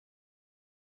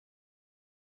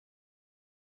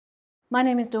My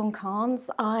name is Carnes.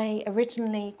 I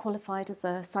originally qualified as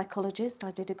a psychologist.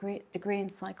 I did a degree in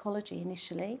psychology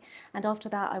initially, and after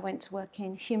that I went to work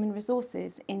in human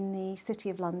resources in the City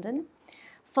of London.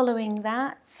 Following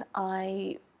that,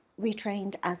 I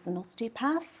retrained as an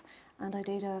osteopath, and I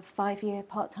did a 5-year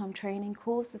part-time training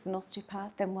course as an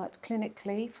osteopath, then worked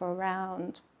clinically for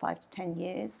around 5 to 10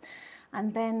 years.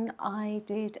 And then I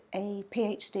did a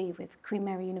PhD with Queen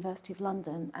Mary University of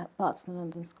London at Barts and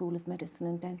London School of Medicine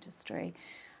and Dentistry.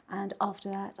 And after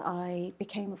that, I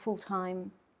became a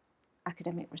full-time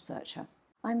academic researcher.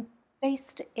 I'm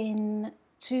based in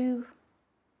 2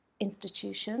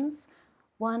 institutions.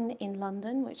 One in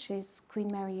London, which is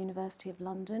Queen Mary University of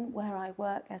London, where I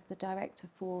work as the director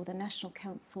for the National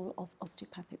Council of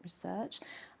Osteopathic Research,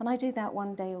 and I do that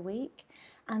 1 day a week.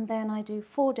 And then I do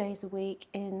 4 days a week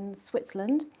in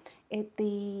Switzerland at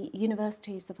the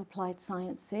Universities of Applied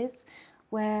Sciences,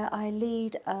 where I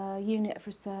lead a unit of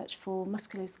research for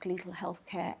musculoskeletal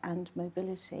healthcare and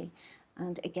mobility.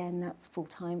 And again, that's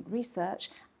full-time research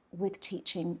with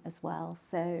teaching as well.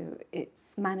 So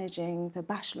it's managing the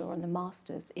bachelor and the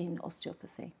master's in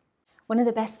osteopathy. One of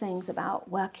the best things about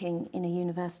working in a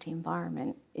university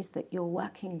environment is that you're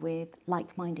working with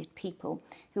like-minded people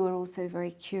who are also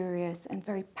very curious and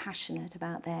very passionate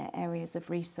about their areas of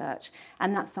research.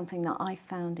 And that's something that I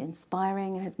found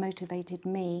inspiring and has motivated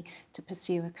me to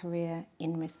pursue a career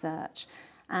in research.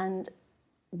 And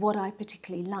what I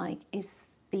particularly like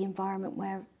is the environment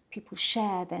where people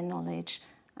share their knowledge,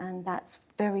 and that's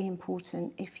very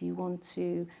important if you want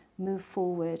to move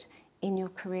forward in your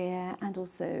career and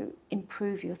also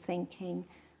improve your thinking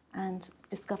and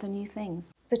discover new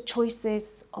things. The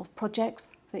choices of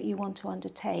projects that you want to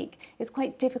undertake, it's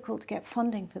quite difficult to get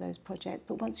funding for those projects,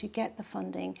 but once you get the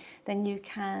funding, then you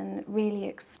can really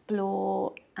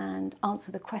explore and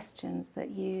answer the questions that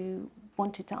you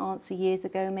wanted to answer years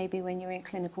ago, maybe when you were in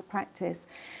clinical practice.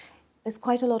 There's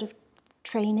quite a lot of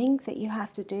training that you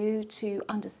have to do to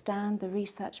understand the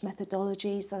research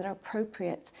methodologies that are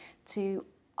appropriate to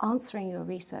answering your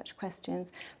research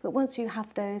questions. But once you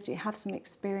have those, you have some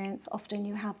experience, often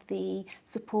you have the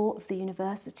support of the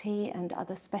university and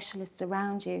other specialists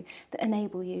around you that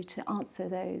enable you to answer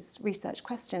those research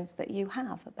questions that you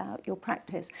have about your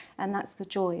practice. And that's the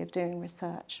joy of doing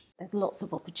research. There's lots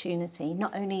of opportunity,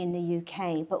 not only in the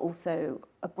UK, but also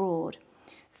abroad.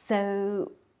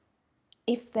 So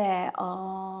if there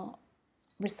are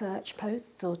research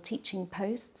posts or teaching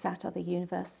posts at other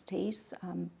universities,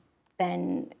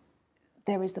 then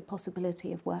there is the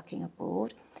possibility of working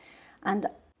abroad. And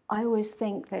I always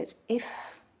think that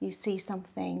if you see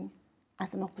something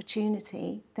as an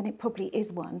opportunity, then it probably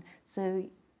is one. So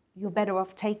you're better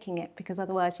off taking it, because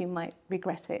otherwise you might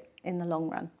regret it in the long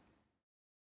run.